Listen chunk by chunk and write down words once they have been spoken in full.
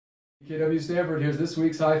KW Stanford, here's this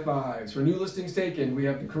week's high fives. For new listings taken, we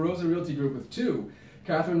have the Carosa Realty Group with 2,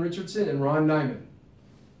 Catherine Richardson and Ron Nyman.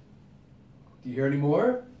 Do you hear any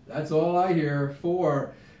more? That's all I hear.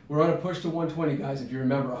 4, we're on a push to 120, guys, if you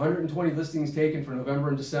remember. 120 listings taken for November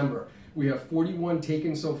and December. We have 41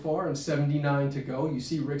 taken so far and 79 to go. You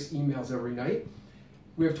see Rick's emails every night.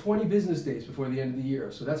 We have 20 business days before the end of the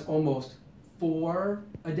year, so that's almost 4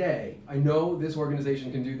 a day. I know this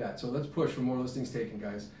organization can do that, so let's push for more listings taken,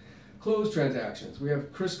 guys. Closed transactions. We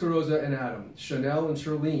have Chris Carosa and Adam, Chanel and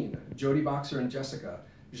Charlene, Jody Boxer and Jessica,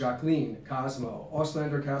 Jacqueline, Cosmo,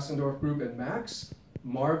 Auslander, Kassendorf Group and Max,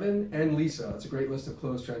 Marvin and Lisa. That's a great list of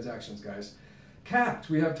closed transactions, guys. Capped.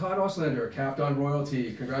 We have Todd Auslander, capped on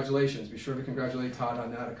royalty. Congratulations. Be sure to congratulate Todd on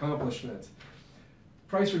that accomplishment.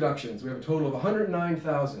 Price reductions. We have a total of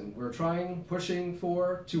 109,000. We're pushing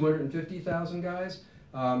for 250,000, guys.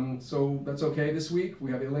 So that's okay this week.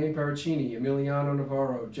 We have Elaine Paracini, Emiliano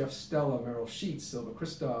Navarro, Jeff Stella, Meryl Sheets, Silva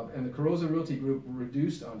Christov, and the Carosa Realty Group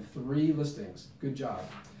reduced on 3 listings. Good job.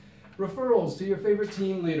 Referrals to your favorite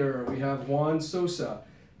team leader. We have Juan Sosa,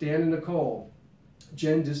 Dan and Nicole,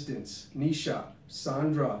 Jen Distance, Nisha,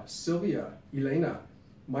 Sandra, Sylvia, Elena,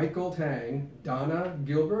 Michael Tang, Donna,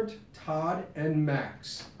 Gilbert, Todd, and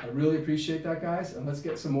Max. I really appreciate that, guys, and let's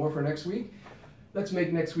get some more for next week. Let's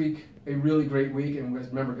make next week a really great week, and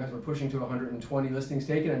remember, guys, we're pushing to 120 listings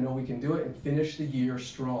taken. I know we can do it and finish the year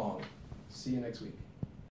strong. See you next week.